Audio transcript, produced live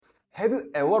Have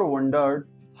you ever wondered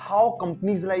how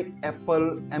companies like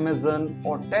Apple, Amazon,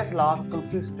 or Tesla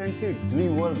consistently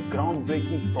deliver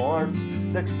groundbreaking products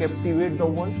that captivate the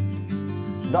world?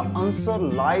 The answer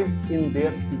lies in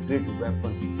their secret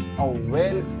weapon, a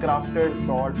well crafted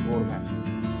product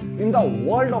roadmap. In the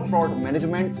world of product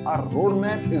management, a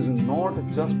roadmap is not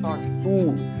just a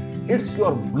tool, it's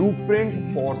your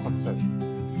blueprint for success.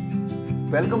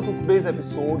 Welcome to today's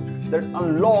episode that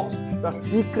unlocks the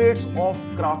secrets of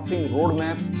crafting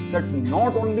roadmaps that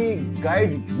not only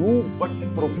guide you but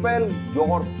propel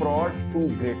your product to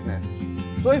greatness.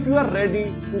 So, if you are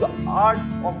ready to the art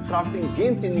of crafting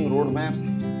game changing roadmaps,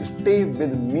 stay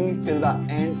with me till the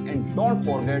end and don't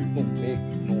forget to make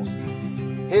notes.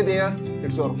 Hey there,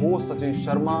 it's your host Sachin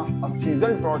Sharma, a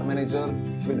seasoned product manager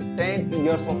with 10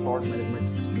 years of product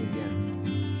management experience.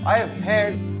 I have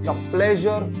had the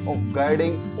pleasure of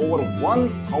guiding over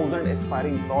 1,000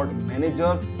 aspiring product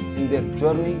managers in their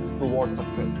journey towards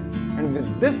success. And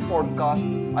with this podcast,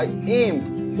 I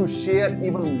aim to share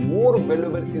even more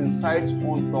valuable insights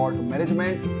on product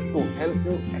management to help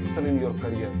you excel in your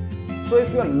career. So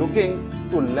if you are looking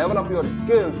to level up your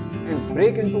skills and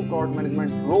break into product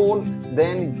management role,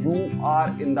 then you are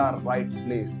in the right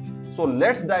place. So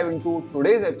let's dive into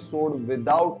today's episode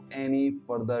without any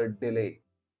further delay.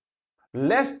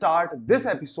 Let's start this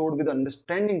episode with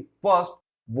understanding first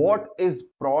what is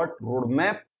product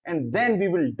roadmap, and then we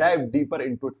will dive deeper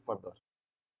into it further.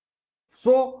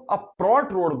 So a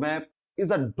product roadmap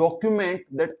is a document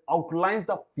that outlines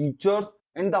the features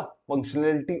and the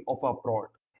functionality of a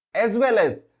product, as well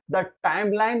as the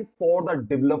timeline for the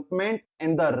development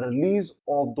and the release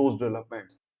of those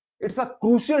developments. It's a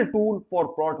crucial tool for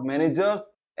product managers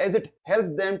as it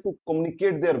helps them to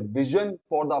communicate their vision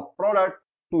for the product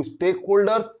to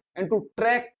stakeholders and to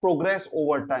track progress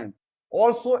over time.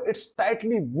 Also, it's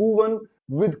tightly woven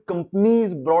with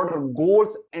companies' broader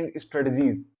goals and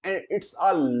strategies, and it's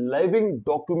a living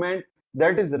document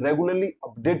that is regularly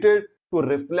updated to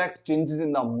reflect changes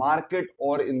in the market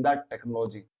or in the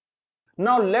technology.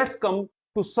 Now, let's come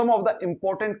to some of the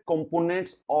important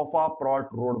components of our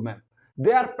product roadmap.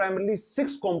 There are primarily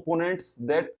 6 components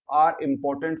that are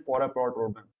important for a product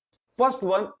roadmap. First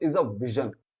one is a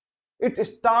vision. It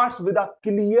starts with a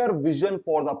clear vision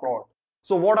for the product.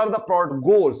 So what are the product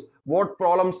goals? What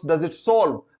problems does it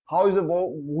solve? Who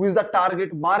is the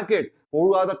target market?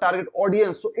 Who are the target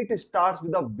audience? So it starts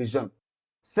with a vision.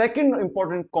 Second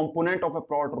important component of a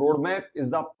product roadmap is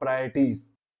the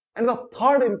priorities. And the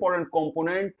third important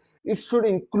component, it should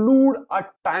include a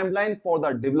timeline for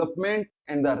the development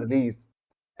and the release.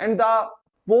 And the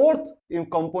fourth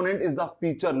component is the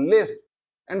feature list.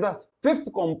 And the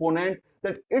fifth component,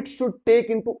 that it should take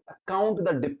into account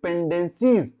the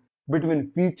dependencies between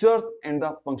features and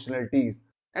the functionalities.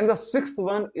 And the sixth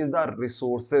one is the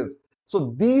resources.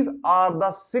 So these are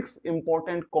the 6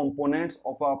 important components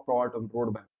of a product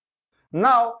roadmap.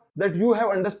 Now that you have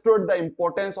understood the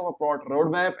importance of a product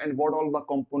roadmap and what all the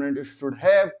components it should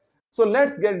have, so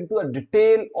let's get into the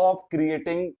detail of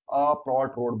creating a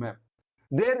product roadmap.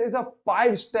 There is a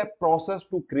 5-step process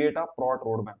to create a product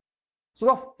roadmap. So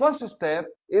the first step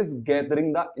is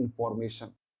gathering the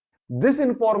information. This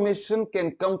information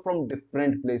can come from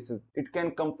different places. It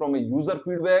can come from a user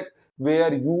feedback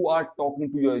where you are talking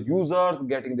to your users,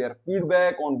 getting their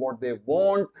feedback on what they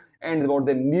want and what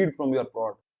they need from your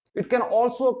product. It can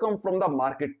also come from the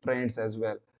market trends as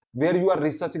well, where you are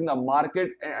researching the market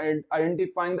and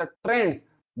identifying the trends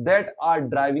that are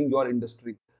driving your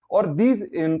industry. Or these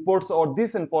inputs or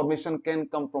this information can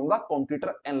come from the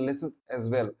competitor analysis as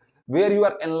well, where you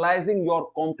are analyzing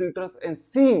your competitors and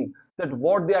seeing that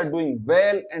what they are doing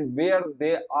well and where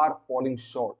they are falling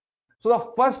short. So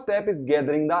the first step is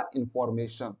gathering the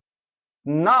information.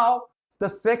 Now the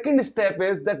second step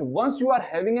is that once you are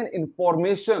having an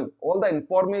information, all the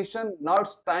information, now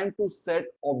it's time to set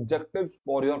objectives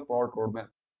for your product roadmap.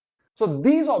 So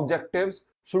these objectives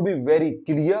should be very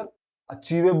clear,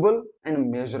 achievable,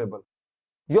 and measurable.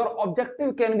 Your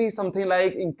objective can be something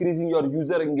like increasing your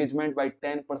user engagement by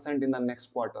 10% in the next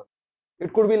quarter.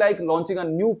 It could be like launching a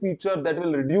new feature that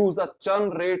will reduce the churn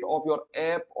rate of your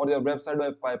app or your website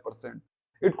by 5%.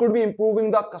 It could be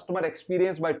improving the customer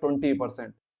experience by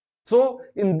 20%. So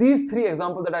in these 3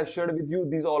 examples that I've shared with you,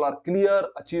 these all are clear,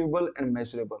 achievable, and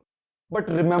measurable. But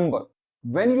remember,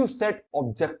 when you set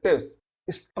objectives,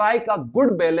 strike a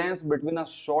good balance between a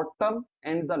short-term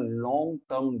and the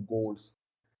long-term goals.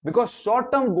 Because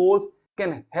short-term goals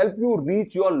can help you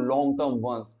reach your long-term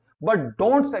ones, but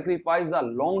don't sacrifice the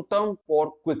long-term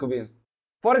for quick wins.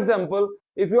 For example,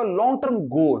 if your long-term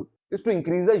goal is to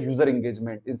increase the user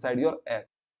engagement inside your app,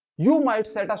 You might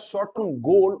set a short-term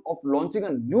goal of launching a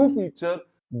new feature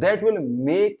that will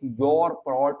make your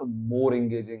product more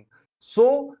engaging.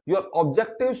 So your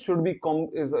objective should be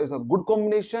is a good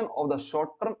combination of the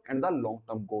short-term and the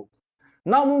long-term goals.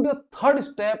 Now move to the third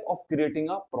step of creating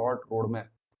a product roadmap.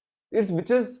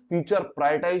 Which is feature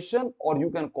prioritization, or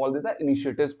you can call it the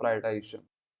initiatives prioritization.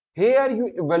 Here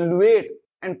you evaluate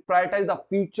and prioritize the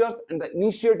features and the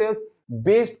initiatives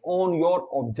based on your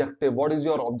objective. What is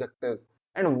your objectives?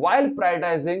 And while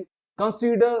prioritizing,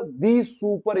 consider these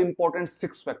super important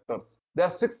 6 factors. There are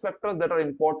 6 factors that are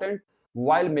important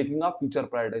while making a feature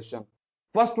prioritization.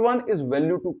 First one is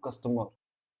value to customer.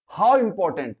 How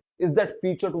important is that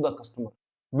feature to the customer?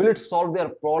 Will it solve their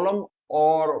problem,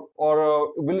 or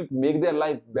will it make their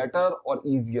life better or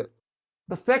easier?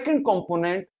 The second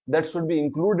component that should be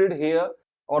included here,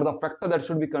 or the factor that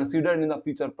should be considered in the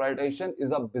feature prioritization, is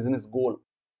the business goal.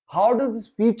 How does this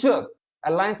feature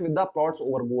aligns with the product's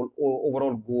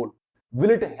overall goal?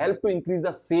 Will it help to increase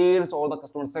the sales or the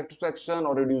customer satisfaction,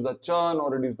 or reduce the churn,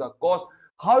 or reduce the cost?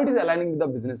 How it is aligning with the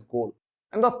business goal?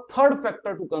 And the third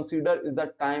factor to consider is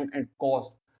the time and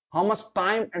cost. How much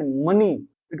time and money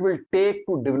it will take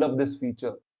to develop this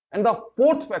feature. And the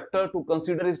fourth factor to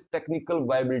consider is technical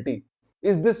viability.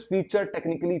 Is this feature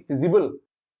technically feasible?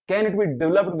 Can it be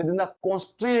developed within the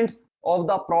constraints of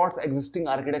the product's existing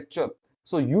architecture?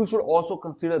 So you should also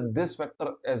consider this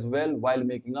factor as well while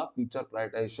making a feature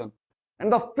prioritization.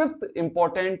 And the fifth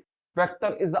important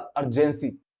factor is the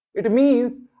urgency. It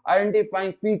means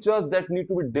identifying features that need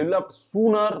to be developed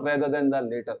sooner rather than the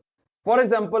later. For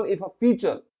example, if a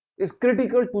feature is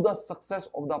critical to the success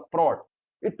of the product,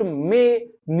 it may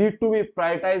need to be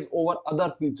prioritized over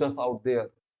other features out there.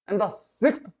 And the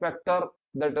sixth factor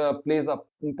that plays an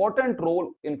important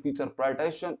role in feature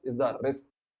prioritization is the risk.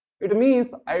 It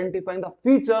means identifying the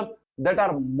features that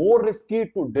are more risky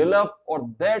to develop or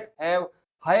that have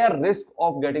higher risk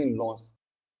of getting launched.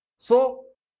 So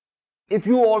if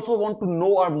you also want to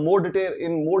know or more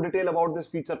detail about this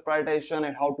feature prioritization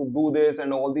and how to do this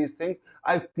and all these things,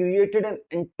 I've created an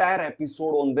entire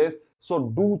episode on this, so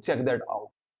do check that out.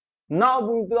 Now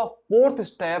moving to the fourth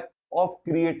step of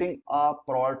creating a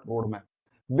product roadmap,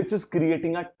 which is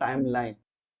creating a timeline,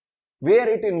 where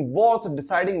it involves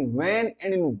deciding when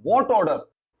and in what order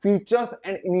features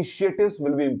and initiatives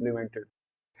will be implemented.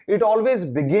 It always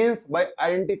begins by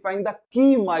identifying the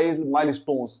key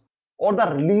milestones or the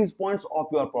release points of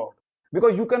your product,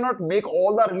 because you cannot make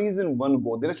all the release in one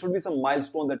go. There should be some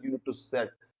milestone that you need to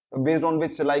set, based on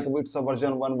which, like, it's a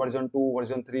version 1, version 2,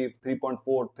 version 3, 3.4,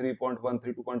 3.1,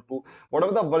 3.2,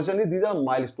 whatever the version is. These are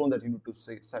milestones that you need to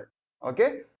set.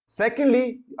 Okay.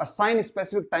 Secondly, assign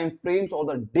specific time frames or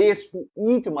the dates to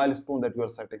each milestone that you are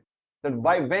setting, that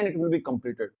by when it will be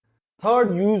completed.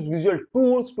 Third, use visual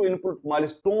tools to input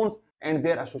milestones and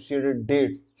their associated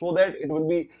dates so that it will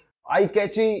be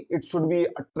eye-catchy. It should be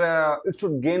it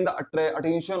should gain the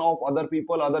attention of other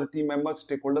people, other team members,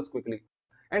 stakeholders quickly.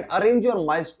 And arrange your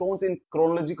milestones in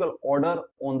chronological order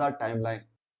on the timeline.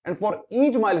 And for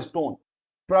each milestone,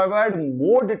 provide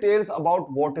more details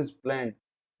about what is planned.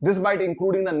 This might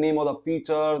including the name of the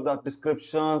features, the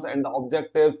descriptions, and the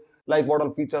objectives, like what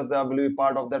all features that will be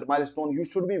part of that milestone. You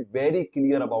should be very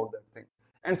clear about that thing.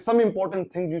 And some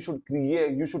important things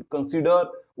you should consider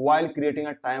while creating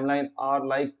a timeline are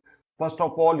like, first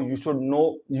of all,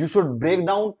 you should break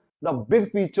down the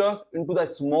big features into the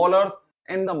smaller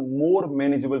and the more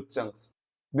manageable chunks,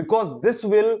 because this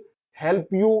will help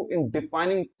you in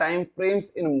defining time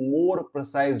frames in a more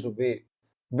precise way.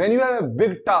 When you have a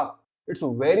big task, it's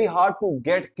very hard to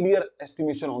get clear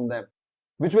estimation on them,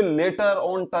 which will later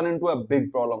on turn into a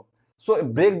big problem. So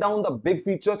break down the big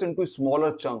features into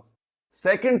smaller chunks.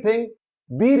 Second thing,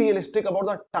 be realistic about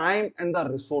the time and the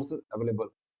resources available.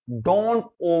 Don't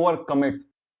overcommit,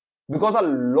 because a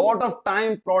lot of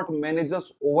time product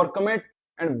managers overcommit,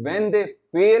 and when they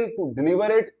fail to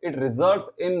deliver it, it results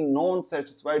in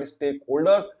non-satisfied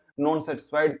stakeholders,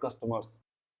 non-satisfied customers.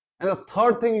 And the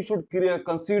third thing you should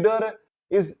consider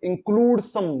is include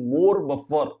some more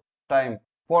buffer time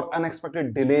for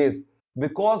unexpected delays,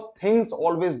 because things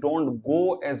always don't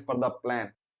go as per the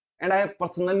plan. And I have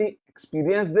personally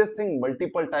experienced this thing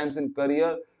multiple times in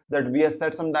career, that we have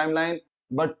set some timeline,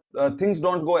 but things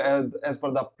don't go as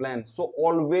per the plan. So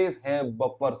always have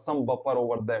some buffer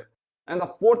over there. And the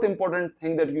fourth important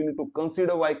thing that you need to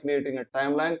consider while creating a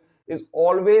timeline is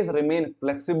always remain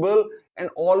flexible and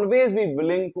always be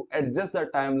willing to adjust the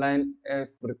timeline if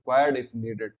required, if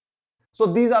needed. So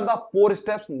these are the 4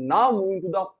 steps. Now moving to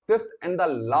the fifth and the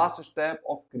last step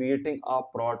of creating a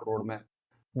product roadmap,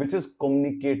 which is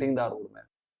communicating the roadmap.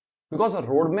 Because a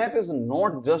roadmap is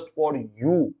not just for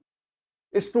you,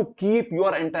 is to keep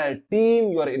your entire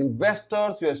team, your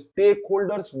investors, your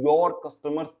stakeholders, your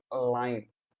customers aligned.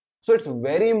 So it's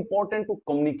very important to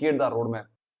communicate the roadmap.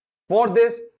 For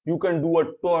this, you can do a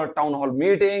town hall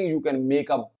meeting, you can make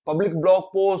a public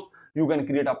blog post, you can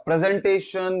create a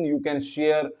presentation, you can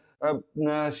share the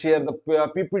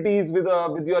PPTs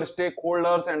with your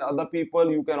stakeholders and other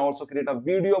people. You can also create a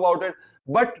video about it,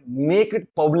 but make it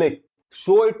public.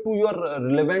 Show it to your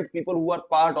relevant people who are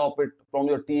part of it, from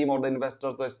your team or the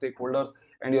investors, the stakeholders,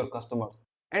 and your customers.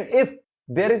 And if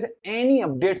there is any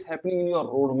updates happening in your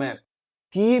roadmap,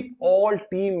 keep all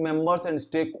team members and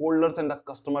stakeholders and the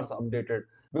customers updated,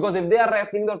 because if they are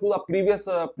referring to the previous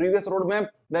roadmap,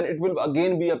 then it will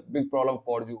again be a big problem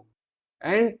for you.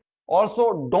 And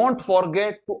also don't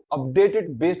forget to update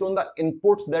it based on the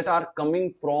inputs that are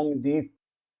coming from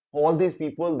all these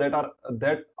people that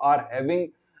are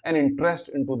having an interest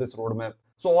into this roadmap.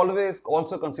 So always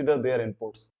also consider their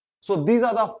inputs. So these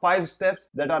are the 5 steps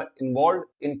that are involved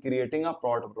in creating a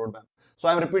product roadmap. So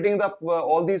I'm repeating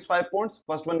all these 5 points.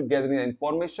 First one, gathering the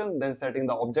information, then setting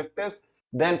the objectives,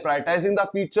 then prioritizing the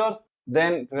features,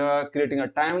 then creating a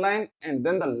timeline, and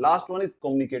then the last one is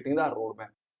communicating the roadmap.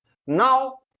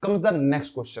 Now comes the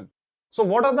next question. So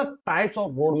what are the types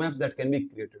of roadmaps that can be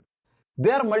created?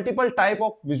 There are multiple type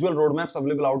of visual roadmaps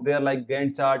available out there, like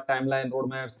Gantt chart, timeline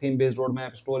roadmaps, theme-based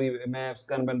roadmaps, story maps,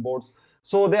 Kanban boards.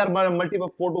 So there are multiple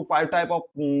 4 to 5 type of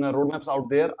roadmaps out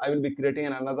there. I will be creating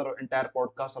another entire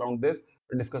podcast around this,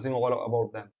 discussing all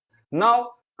about them.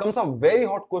 Now comes a very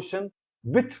hot question: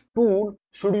 which tool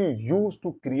should you use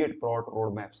to create product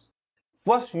roadmaps?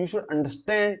 First, you should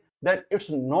understand that it's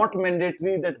not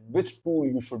mandatory that which tool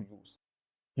you should use.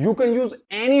 You can use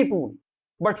any tool,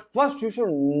 but first you should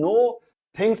know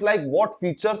things like what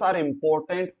features are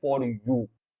important for you,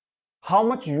 how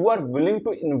much you are willing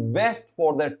to invest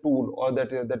for that tool or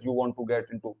that you want to get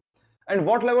into, and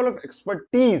what level of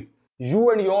expertise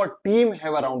you and your team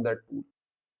have around that tool.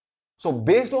 So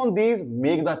based on these,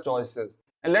 make the choices.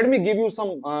 And let me give you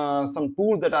some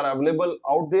tools that are available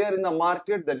out there in the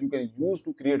market that you can use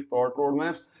to create product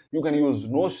roadmaps. You can use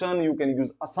Notion, you can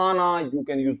use Asana, you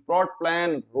can use Product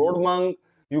Plan, Roadmonk,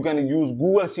 you can use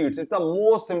Google Sheets. It's the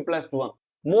most simplest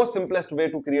way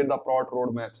to create the product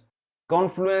roadmaps.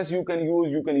 Confluence you can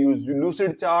use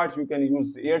Lucid Charts, you can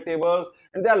use Airtables,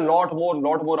 and there are a lot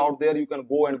more out there. You can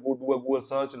go do a Google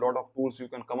search, a lot of tools you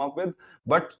can come up with,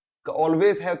 but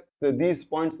always have these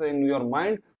points in your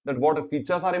mind, that what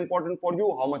features are important for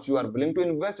you, how much you are willing to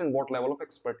invest, and what level of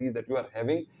expertise that you are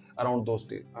having around those.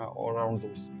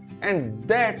 And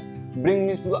that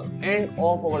brings me to the end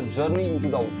of our journey into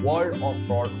the world of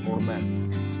product roadmap.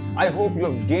 I hope you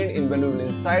have gained invaluable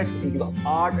insights into the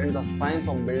art and the science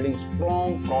of building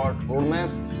strong product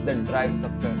roadmaps that drive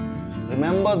success.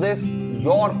 Remember this: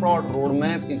 your product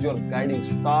roadmap is your guiding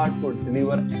star to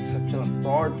deliver exceptional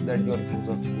product that your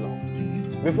users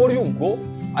love. Before you go,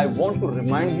 I want to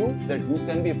remind you that you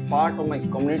can be part of my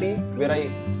community, where I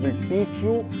will teach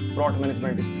you product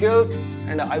management skills,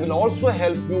 and I will also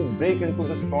help you break into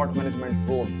this product management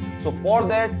role. So for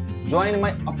that, join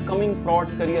my upcoming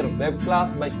product career web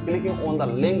class by clicking on the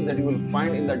link that you will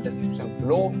find in the description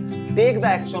below. Take the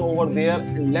action over there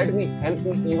and let me help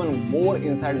you even more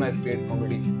inside my paid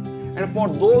community. And for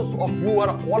those of you who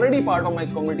are already part of my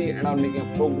community and are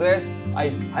making progress, I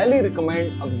highly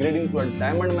recommend upgrading to a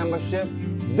diamond membership.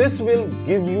 This will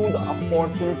give you the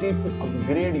opportunity to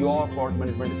upgrade your product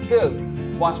management skills,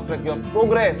 fast track your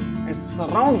progress, and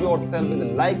surround yourself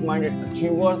with like-minded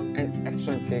achievers and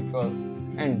action takers.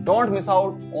 And don't miss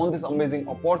out on this amazing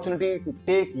opportunity to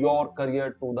take your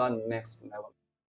career to the next level.